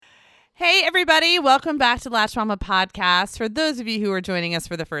Hey, everybody. Welcome back to the Latch Mama Podcast. For those of you who are joining us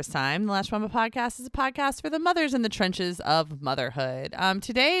for the first time, the Latch Mama Podcast is a podcast for the mothers in the trenches of motherhood.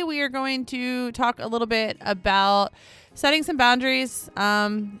 Today, we are going to talk a little bit about setting some boundaries,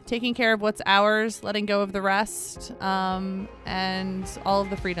 taking care of what's ours, letting go of the rest, and all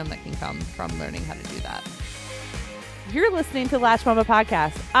of the freedom that can come from learning how to do that. You're listening to Latch Mama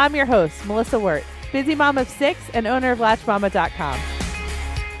Podcast. I'm your host, Melissa Wirt, busy mom of 6 and owner of LatchMama.com.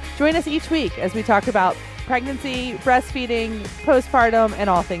 Join us each week as we talk about pregnancy, breastfeeding, postpartum, and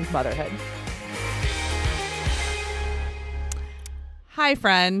all things motherhood. Hi,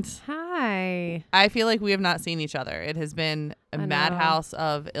 friend. Hi. I feel like we have not seen each other. It has been a madhouse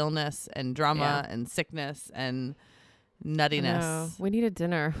of illness and drama and sickness and nuttiness. We need a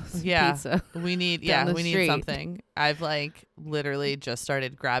dinner. Yeah, Pizza. we need. We need something. I've literally just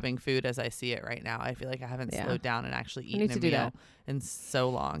started grabbing food as I see it right now. I feel like I haven't slowed down and actually eaten a meal in so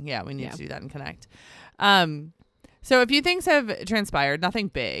long. Yeah, we need to do that and connect. So a few things have transpired, nothing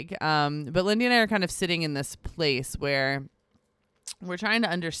big. But Lindy and I are kind of sitting in this place where we're trying to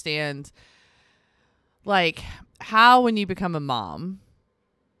understand, how when you become a mom,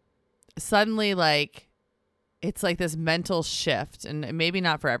 suddenly it's like this mental shift, and maybe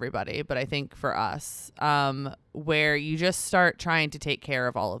not for everybody, but I think for us, where you just start trying to take care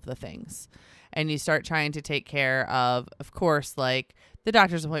of all of the things. And you start trying to take care of course, the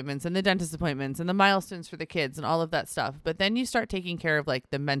doctor's appointments and the dentist appointments and the milestones for the kids and all of that stuff. But then you start taking care of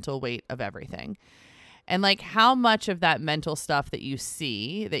the mental weight of everything. And how much of that mental stuff that you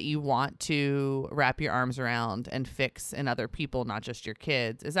see that you want to wrap your arms around and fix in other people, not just your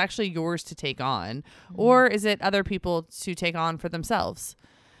kids, is actually yours to take on, or is it other people to take on for themselves?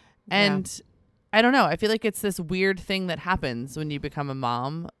 And I don't know. I feel like it's this weird thing that happens when you become a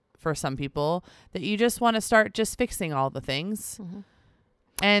mom for some people, that you just want to start just fixing all the things.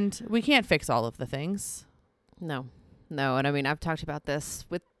 And we can't fix all of the things. No. And I mean, I've talked about this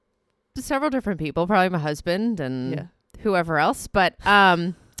with several different people, probably my husband and whoever else. But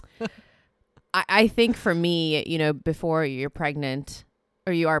I think for me, before you're pregnant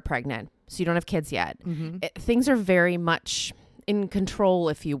or you are pregnant, so you don't have kids yet, things are very much in control,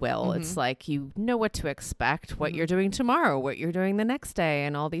 if you will. It's like you know what to expect, what you're doing tomorrow, what you're doing the next day,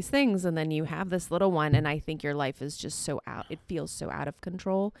 and all these things. And then you have this little one, and I think your life is just it feels so out of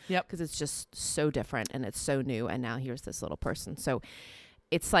control. Yep. Because it's just so different and it's so new. And now here's this little person. So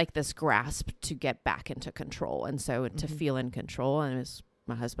it's like this grasp to get back into control. And so to feel in control, and as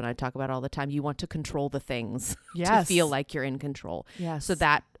my husband and I talk about all the time, you want to control the things to feel like you're in control. Yes. So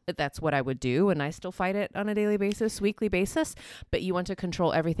that's what I would do. And I still fight it on a daily basis, weekly basis. But you want to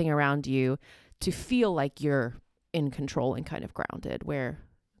control everything around you to feel like you're in control and kind of grounded, where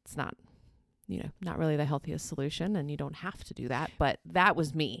it's not, not really the healthiest solution, and you don't have to do that. But that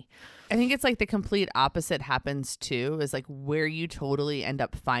was me. I think it's the complete opposite happens too, is where you totally end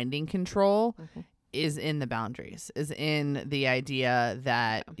up finding control is in the boundaries, is in the idea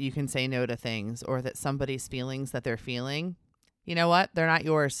that you can say no to things, or that somebody's feelings that they're feeling, you know what, they're not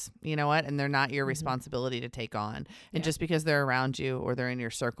yours, you know what, and they're not your responsibility to take on. And just because they're around you, or they're in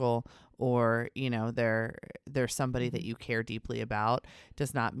your circle, or they're somebody that you care deeply about,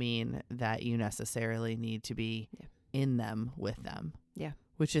 does not mean that you necessarily need to be in them with them. Yeah.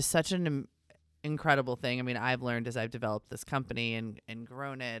 Which is such an incredible thing. I mean, I've learned as I've developed this company and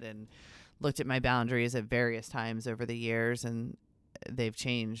grown it, and looked at my boundaries at various times over the years, and they've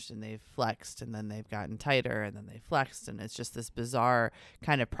changed and they've flexed, and then they've gotten tighter, and then they flexed. And it's just this bizarre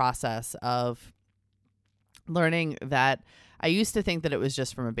kind of process of learning that I used to think that it was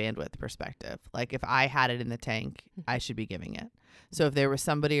just from a bandwidth perspective. If I had it in the tank, I should be giving it. So if there was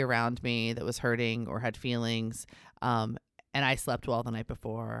somebody around me that was hurting or had feelings, and I slept well the night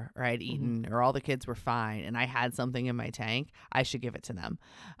before, or I'd eaten, or all the kids were fine, and I had something in my tank, I should give it to them.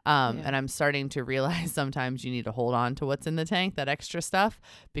 And I'm starting to realize sometimes you need to hold on to what's in the tank, that extra stuff,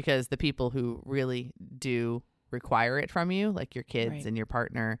 because the people who really do require it from you, like your kids and your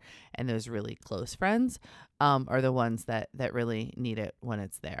partner and those really close friends, are the ones that really need it when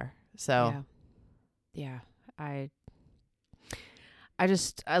it's there. So I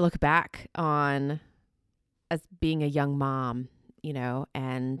look back on as being a young mom,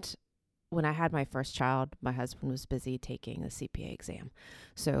 and when I had my first child, my husband was busy taking the CPA exam.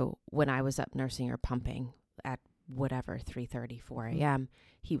 So when I was up nursing or pumping at 3:30, 4 a.m.,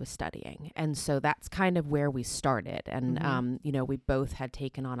 he was studying. And so that's kind of where we started. And, we both had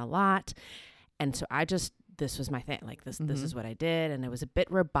taken on a lot. And so this was my thing. This is what I did. And it was a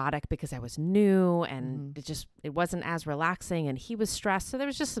bit robotic because I was new, and it wasn't as relaxing, and he was stressed. So there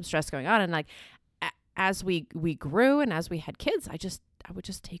was just some stress going on. And as we grew and as we had kids, I would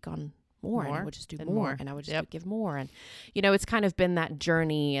just take on more. And I would just do more. And I would just give more. And, you know, it's kind of been that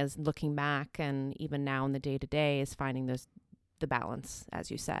journey as looking back, and even now in the day to day is finding the balance, as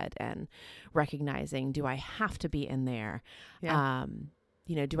you said, and recognizing, do I have to be in there? Yeah.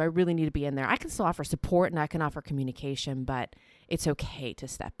 You know, do I really need to be in there? I can still offer support and I can offer communication, but it's okay to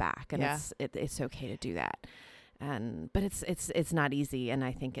step back, and it's okay to do that. But it's not easy, and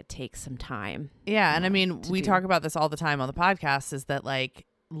I think it takes some time. Yeah. And I mean, we talk about this all the time on the podcast, is that like,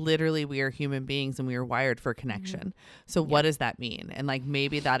 literally we are human beings and we are wired for connection. So what does that mean? And like,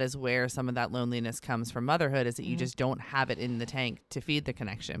 maybe that is where some of that loneliness comes from motherhood, is that you just don't have it in the tank to feed the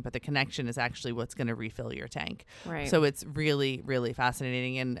connection, but the connection is actually what's going to refill your tank. Right. So it's really, really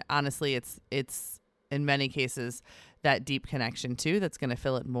fascinating. And honestly, it's in many cases that deep connection too, that's going to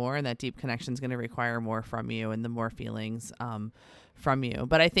fill it more. And that deep connection is going to require more from you, and the more feelings, from you.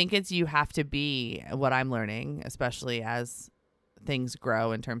 But I think you have to be, what I'm learning, especially as things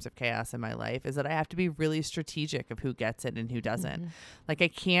grow in terms of chaos in my life, is that I have to be really strategic of who gets it and who doesn't. Like, I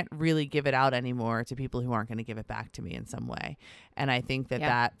can't really give it out anymore to people who aren't going to give it back to me in some way. And I think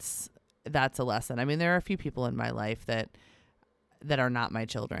that's a lesson. I mean, there are a few people in my life that are not my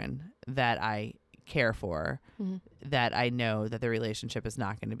children that I care for, that I know that the relationship is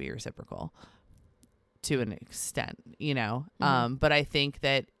not going to be reciprocal to an extent, you know? But I think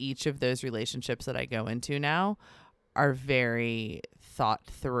that each of those relationships that I go into now are very thought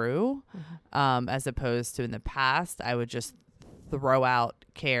through, as opposed to in the past, I would just throw out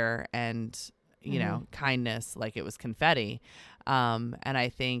care and, you know, kindness like it was confetti. And I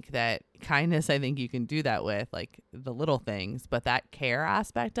think that kindness, I think you can do that with like the little things, but that care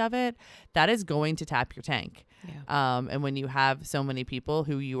aspect of it, that is going to tap your tank. Yeah. And when you have so many people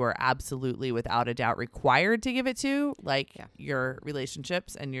who you are absolutely without a doubt required to give it to, like your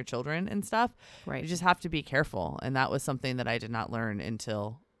relationships and your children and stuff, you just have to be careful. And that was something that I did not learn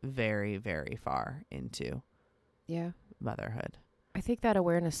until very, very far into motherhood. I think that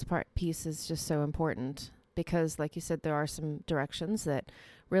awareness piece is just so important, because like you said, there are some directions that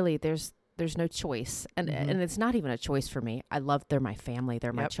really there's no choice. And it's not even a choice for me. They're my family.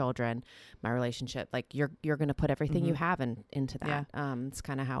 They're my children, my relationship. Like you're going to put everything you have into that. It's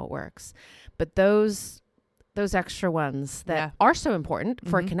kind of how it works. But those extra ones that are so important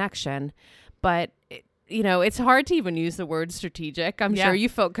for a connection, but you know, it's hard to even use the word strategic. I'm sure you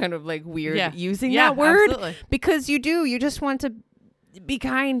felt kind of like weird using that word, absolutely. Because you just want to be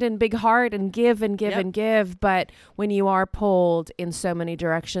kind and big heart and give and give and give. But when you are pulled in so many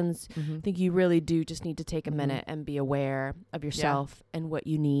directions, I think you really do just need to take a minute and be aware of yourself and what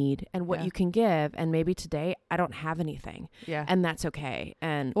you need and what you can give. And maybe today I don't have anything, and that's okay.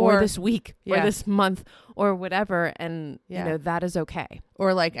 And or this week or this month or whatever. And you know, that is okay.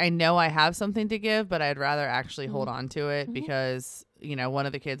 Or like, I know I have something to give, but I'd rather actually hold on to it because, you know, one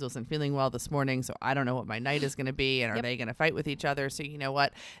of the kids wasn't feeling well this morning, so I don't know what my night is going to be, and are they going to fight with each other? So you know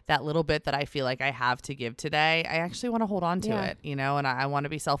what, that little bit that I feel like I have to give today, I actually want to hold on to it, you know, and I want to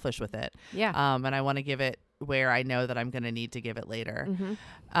be selfish with it. And I want to give it where I know that I'm going to need to give it later.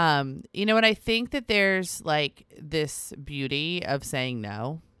 You know, and I think that there's like this beauty of saying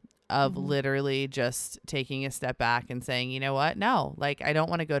no, of literally just taking a step back and saying, you know what? No, like, I don't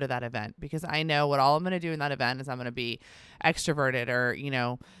want to go to that event, because I know what all I'm going to do in that event is I'm going to be extroverted, or, you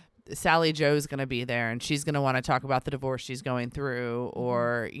know, Sally Joe's going to be there and she's going to want to talk about the divorce she's going through,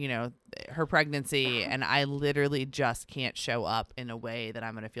 or, you know, her pregnancy. And I literally just can't show up in a way that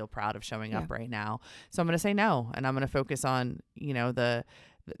I'm going to feel proud of showing up right now. So I'm going to say no. And I'm going to focus on, you know, the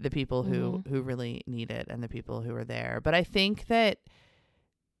people who really need it and the people who are there. But I think that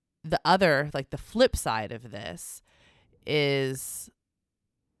the other, like the flip side of this, is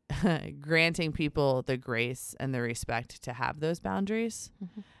granting people the grace and the respect to have those boundaries,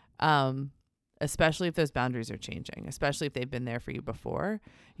 especially if those boundaries are changing, especially if they've been there for you before,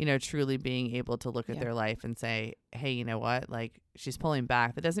 you know, truly being able to look at their life and say, hey, you know what, like, she's pulling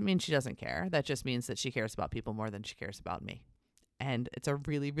back. That doesn't mean she doesn't care. That just means that she cares about people more than she cares about me. And it's a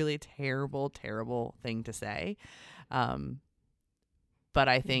really, really terrible, terrible thing to say. But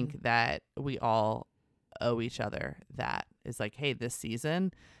I think that we all owe each other that. Is like, hey, this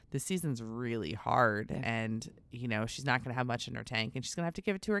season's really hard, and, you know, she's not going to have much in her tank, and she's going to have to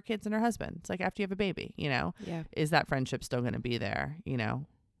give it to her kids and her husband. It's like, after you have a baby, you know, is that friendship still going to be there? You know,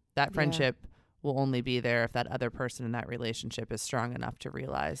 that friendship will only be there if that other person in that relationship is strong enough to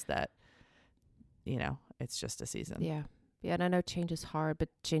realize that, you know, it's just a season. Yeah. And I know change is hard, but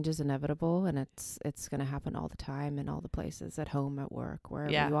change is inevitable, and it's going to happen all the time in all the places, at home, at work,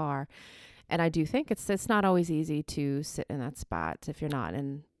 wherever you are. And I do think it's not always easy to sit in that spot if you're not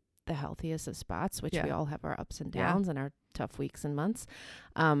in the healthiest of spots, which we all have our ups and downs and our tough weeks and months.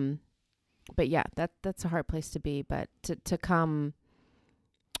 But yeah, that's a hard place to be, but to come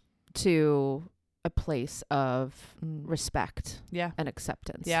to a place of respect and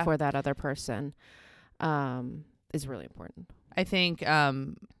acceptance for that other person is really important. I think,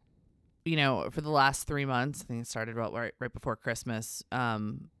 you know, for the last 3 months, I think it started right before Christmas,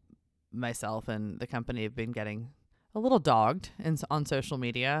 myself and the company have been getting a little dogged on social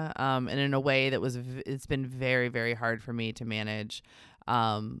media, and in a way that it's been very, very hard for me to manage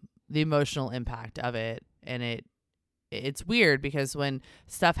the emotional impact of it. And it's weird because when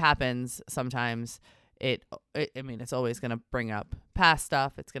stuff happens, sometimes I mean, it's always going to bring up past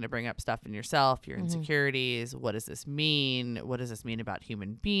stuff. It's going to bring up stuff in yourself, your insecurities. What does this mean? What does this mean about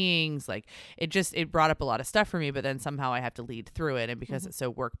human beings? Like it brought up a lot of stuff for me, but then somehow I have to lead through it. And because it's so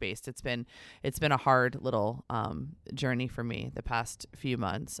work-based, it's been a hard little journey for me the past few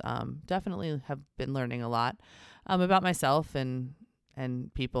months. Definitely have been learning a lot about myself and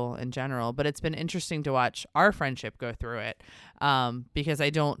people in general, but it's been interesting to watch our friendship go through it, because I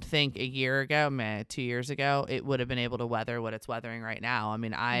don't think a year ago, 2 years ago, it would have been able to weather what it's weathering right now. I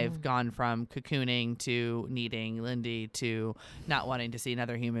mean, I've gone from cocooning to needing Lindy to not wanting to see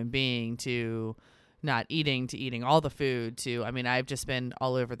another human being to not eating to eating all the food to, I mean, I've just been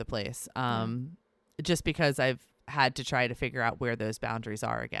all over the place, just because I've had to try to figure out where those boundaries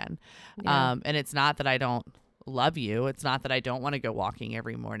are again. And it's not that I don't love you. It's not that I don't want to go walking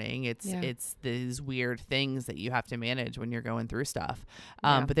every morning. It's these weird things that you have to manage when you're going through stuff.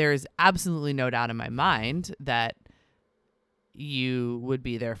 But there is absolutely no doubt in my mind that you would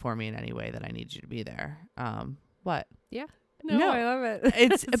be there for me in any way that I need you to be there. What? Yeah. No, I love it.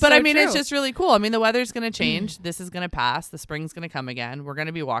 It's but so I mean, true. It's just really cool. I mean, the weather's going to change. This is going to pass. The spring's going to come again. We're going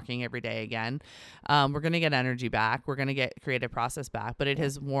to be walking every day again. We're going to get energy back. We're going to get creative process back, but it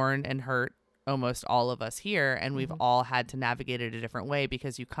has worn and hurt almost all of us here, and we've all had to navigate it a different way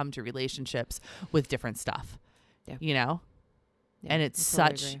because you come to relationships with different stuff, you know, and it's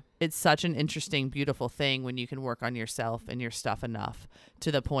such an interesting, beautiful thing when you can work on yourself and your stuff enough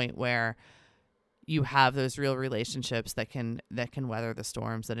to the point where you have those real relationships that can weather the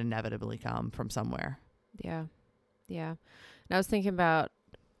storms that inevitably come from somewhere. Yeah. And I was thinking about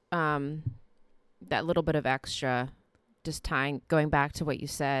that little bit of extra, just going back to what you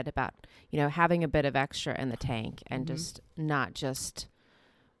said about, you know, having a bit of extra in the tank and just not just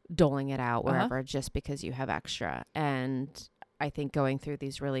doling it out wherever just because you have extra. And I think going through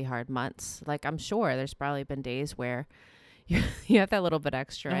these really hard months, like I'm sure there's probably been days where you have that little bit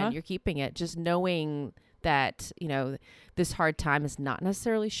extra and you're keeping it, just knowing that, you know, this hard time is not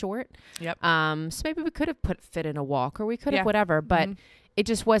necessarily short. Yep. So maybe we could have fit in a walk, or we could have whatever, but it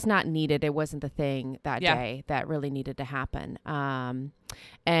just was not needed. It wasn't the thing that day that really needed to happen.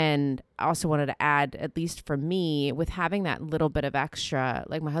 And I also wanted to add, at least for me, with having that little bit of extra,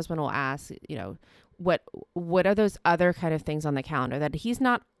 like my husband will ask, you know, what are those other kind of things on the calendar that he's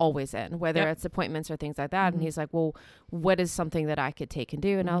not always in, whether it's appointments or things like that. And he's like, well, what is something that I could take and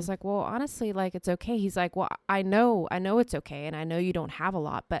do? And I was like, well, honestly, like, it's okay. He's like, well, I know it's okay. And I know you don't have a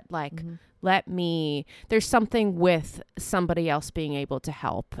lot, but like, there's something with somebody else being able to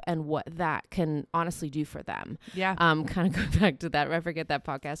help and what that can honestly do for them. Yeah. Kind of go back to that. I forget that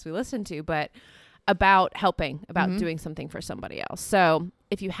podcast we listened to, but about helping, about doing something for somebody else. So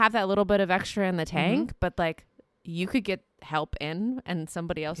if you have that little bit of extra in the tank, but like you could get help in and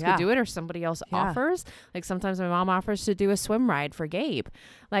somebody else could do it, or somebody else offers. Like sometimes my mom offers to do a swim ride for Gabe.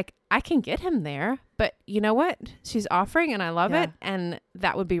 Like I can get him there, but you know what? She's offering and I love it. And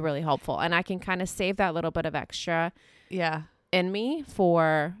that would be really helpful. And I can kind of save that little bit of extra in me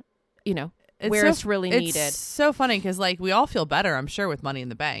for, you know, it's really needed. It's so funny because like we all feel better, I'm sure, with money in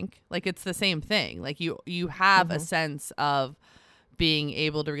the bank. Like it's the same thing. Like you have a sense of being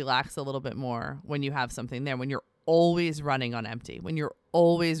able to relax a little bit more when you have something there, when you're always running on empty, when you're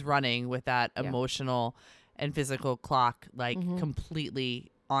always running with that emotional and physical clock, like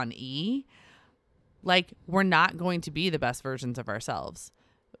completely on E. Like we're not going to be the best versions of ourselves.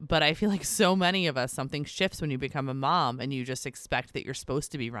 But I feel like so many of us, something shifts when you become a mom and you just expect that you're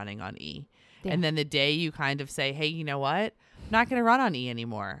supposed to be running on E. Yeah. And then the day you kind of say, hey, you know what? I'm not going to run on E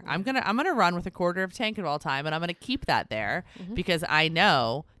anymore. I'm going to run with a quarter of tank at all time. And I'm going to keep that there because I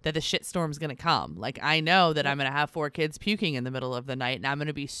know that the shit storm's going to come. Like I know that I'm going to have 4 kids puking in the middle of the night. And I'm going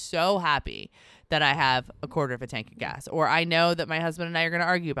to be so happy that I have a quarter of a tank of gas. Or I know that my husband and I are going to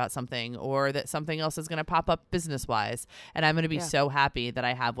argue about something, or that something else is going to pop up business wise. And I'm going to be so happy that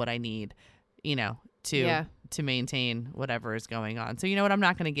I have what I need, you know, to maintain whatever is going on. So you know what? I'm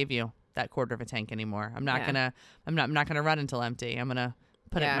not going to give you that quarter of a tank anymore. I'm not going to run until empty. I'm going to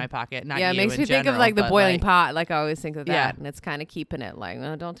put it in my pocket. Not it makes me think of like the boiling pot. Like I always think of that, and it's kind of keeping it like,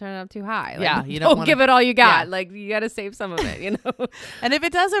 no, don't turn it up too high. Like, you don't give it all you got. Like you got to save some of it, you know. And if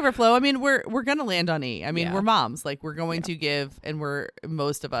it does overflow, I mean, we're gonna land on E. I mean, we're moms. Like we're going to give, and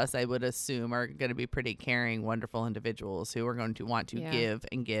most of us, I would assume, are going to be pretty caring, wonderful individuals who are going to want to give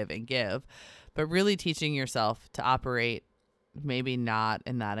and give and give, but really teaching yourself to operate maybe not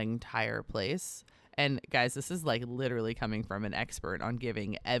in that entire place. And guys, this is like literally coming from an expert on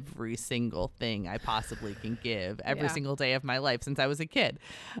giving every single thing I possibly can give every single day of my life since I was a kid.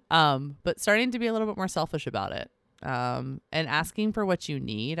 But starting to be a little bit more selfish about it. And asking for what you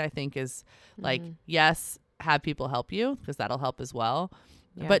need, I think is like, yes, have people help you because that'll help as well.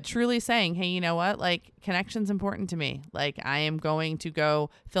 Yeah. But truly saying, hey, you know what? Like connection's important to me. Like I am going to go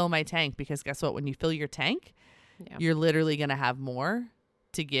fill my tank because guess what? When you fill your tank, you're literally going to have more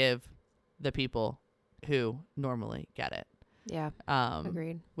to give the people who normally get it. Yeah.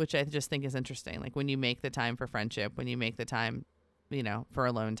 Agreed. Which I just think is interesting. Like when you make the time for friendship, when you make the time, you know, for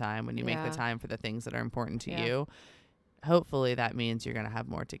alone time, when you make the time for the things that are important to you, hopefully that means you're going to have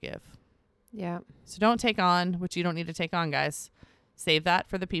more to give. Yeah. So don't take on what you don't need to take on, guys. Save that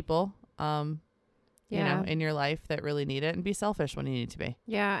for the people, you know, in your life that really need it, and be selfish when you need to be.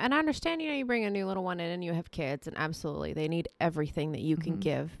 Yeah. And I understand, you know, you bring a new little one in and you have kids, and absolutely they need everything that you can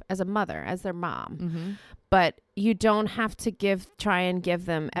give as a mother, as their mom. But you don't have to try and give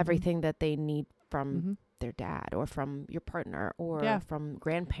them everything that they need from their dad or from your partner or from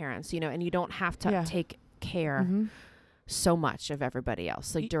grandparents, you know, and you don't have to take care so much of everybody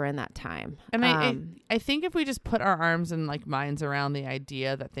else like during that time. And I think if we just put our arms and like minds around the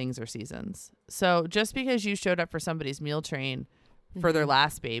idea that things are seasons. So just because you showed up for somebody's meal train for their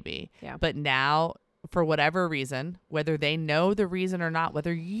last baby, but now for whatever reason, whether they know the reason or not,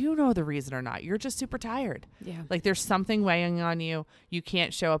 whether you know the reason or not, you're just super tired. Yeah. Like there's something weighing on you. You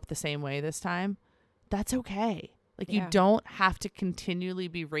can't show up the same way this time. That's okay. Like you don't have to continually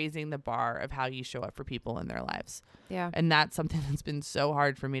be raising the bar of how you show up for people in their lives. Yeah. And that's something that's been so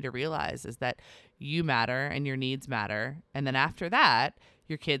hard for me to realize, is that you matter and your needs matter. And then after that,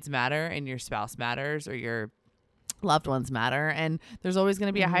 your kids matter and your spouse matters, or your loved ones matter. And there's always going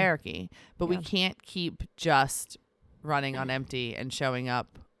to be a hierarchy, but we can't keep just running on empty and showing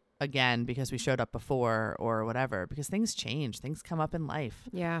up again because we showed up before or whatever, because things change, things come up in life.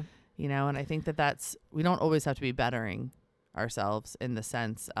 Yeah. You know, and I think that we don't always have to be bettering ourselves in the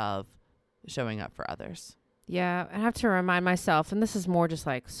sense of showing up for others. Yeah, I have to remind myself, and this is more just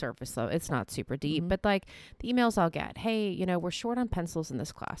like surface level. It's not super deep, but like the emails I'll get, hey, you know, we're short on pencils in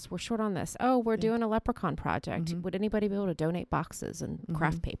this class. We're short on this. Oh, we're doing a leprechaun project. Would anybody be able to donate boxes and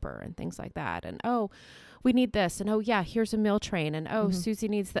craft paper and things like that? And, oh, we need this. And, oh, yeah, here's a meal train. And, oh, Susie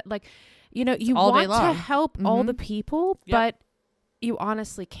needs that. Like, you know, you want to help all the people, but you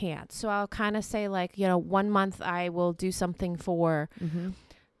honestly can't. So I'll kind of say like, you know, 1 month I will do something for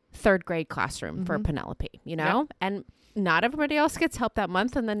third grade classroom for Penelope, you know, and not everybody else gets help that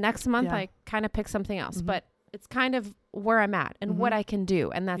month. And the next month I kind of pick something else, but it's kind of where I'm at and what I can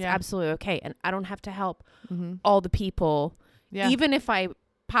do. And that's absolutely okay. And I don't have to help all the people, even if I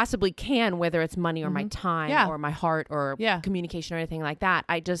possibly can, whether it's money or my time or my heart or communication or anything like that.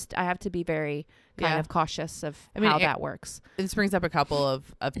 I have to be very kind of cautious of how that works. This brings up a couple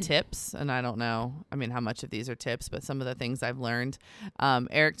of tips, and I don't know, I mean, how much of these are tips, but some of the things I've learned.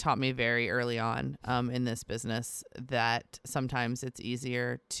 Eric taught me very early on in this business that sometimes it's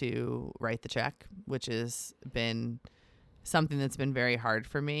easier to write the check, which has been something that's been very hard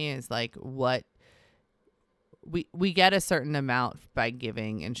for me, is like what we get a certain amount by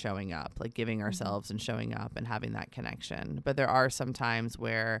giving and showing up, like giving ourselves and showing up and having that connection. But there are some times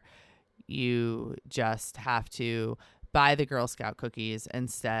where you just have to buy the Girl Scout cookies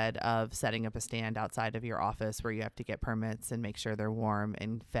instead of setting up a stand outside of your office where you have to get permits and make sure they're warm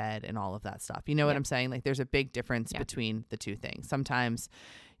and fed and all of that stuff. You know what I'm saying? Like there's a big difference between the two things. Sometimes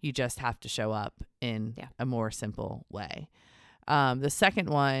you just have to show up in a more simple way. The second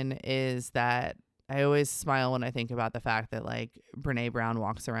one is that I always smile when I think about the fact that like Brene Brown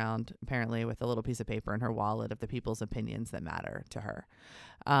walks around apparently with a little piece of paper in her wallet of the people's opinions that matter to her.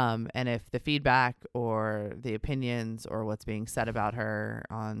 And if the feedback or the opinions or what's being said about her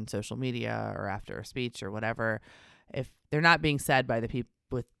on social media or after a speech or whatever, if they're not being said by the people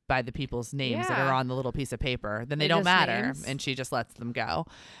by the people's names that are on the little piece of paper, then they don't matter. Names. And she just lets them go.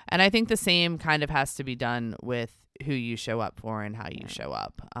 And I think the same kind of has to be done with who you show up for and how you show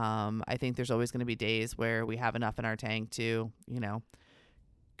up. I think there's always going to be days where we have enough in our tank to, you know,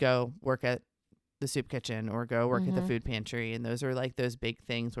 go work at the soup kitchen or go work at the food pantry. And those are like those big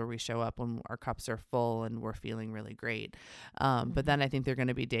things where we show up when our cups are full and we're feeling really great. But then I think there are going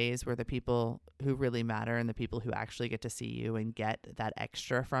to be days where the people who really matter and the people who actually get to see you and get that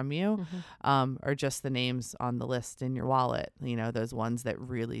extra from you are just the names on the list in your wallet, you know, those ones that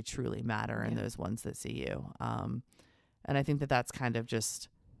really truly matter and those ones that see you. And I think that that's kind of just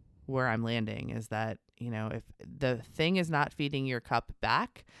where I'm landing, is that, you know, if the thing is not feeding your cup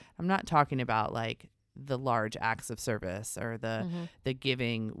back, I'm not talking about like the large acts of service or the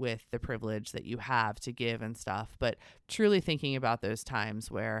giving with the privilege that you have to give and stuff, but truly thinking about those times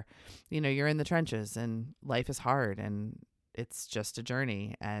where, you know, you're in the trenches and life is hard and it's just a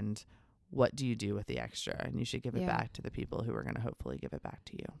journey, and what do you do with the extra? And you should give it back to the people who are going to hopefully give it back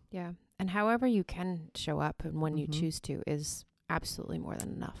to you. Yeah. And however you can show up and when you choose to is absolutely more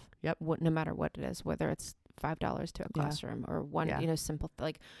than enough. Yep. No matter what it is, whether it's $5 to a classroom or one, you know, simple,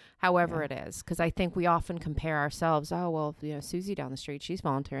 like however it is. Cause I think we often compare ourselves. Oh, well, you know, Susie down the street, she's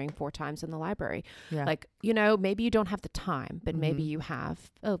volunteering 4 times in the library. Yeah. Like, you know, maybe you don't have the time, but maybe you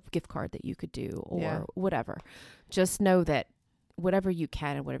have a gift card that you could do or whatever. Just know that whatever you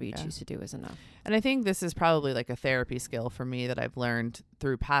can and whatever you choose to do is enough. And I think this is probably like a therapy skill for me that I've learned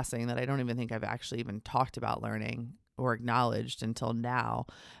through passing that I don't even think I've actually even talked about learning or acknowledged until now.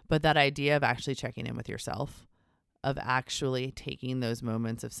 But that idea of actually checking in with yourself, of actually taking those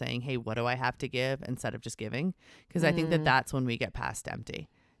moments of saying, hey, what do I have to give, instead of just giving? Because I think that that's when we get past empty,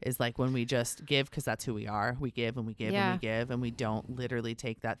 is like when we just give because that's who we are. We give and we give and we give, and we don't literally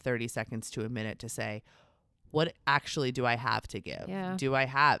take that 30 seconds to a minute to say, what actually do I have to give? Yeah. Do I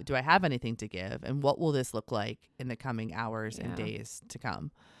have anything to give? And what will this look like in the coming hours and days to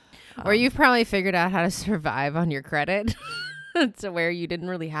come? Or you've probably figured out how to survive on your credit to where you didn't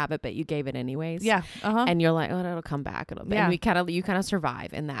really have it, but you gave it anyways. Yeah. And you're like, oh, it'll come back. And you kind of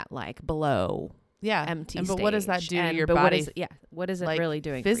survive in that like below empty stage. But what does that do to your body? What is it like, really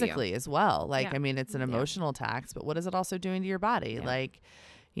doing physically for you? As well? Like, I mean, it's an emotional tax, but what is it also doing to your body? Yeah. Like,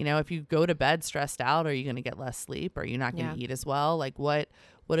 you know, if you go to bed stressed out, are you going to get less sleep? Are you not going to eat as well? Like what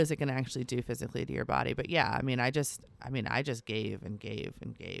is it going to actually do physically to your body? But yeah, I mean, I just gave and gave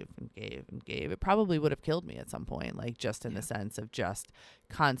and gave and gave and gave. It probably would have killed me at some point, like just in the sense of just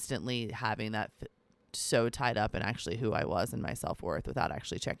constantly having that so tied up in actually who I was and my self-worth without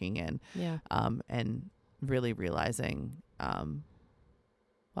actually checking in. Yeah. And really realizing,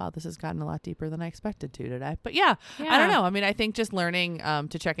 wow, this has gotten a lot deeper than I expected to today. But yeah, I don't know. I mean, I think just learning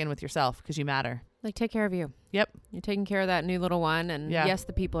to check in with yourself, because you matter. Like, take care of you. Yep. You're taking care of that new little one, and yes,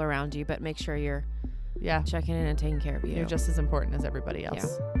 the people around you, but make sure you're checking in and taking care of you. You're just as important as everybody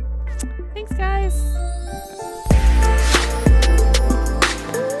else. Yeah. Thanks, guys.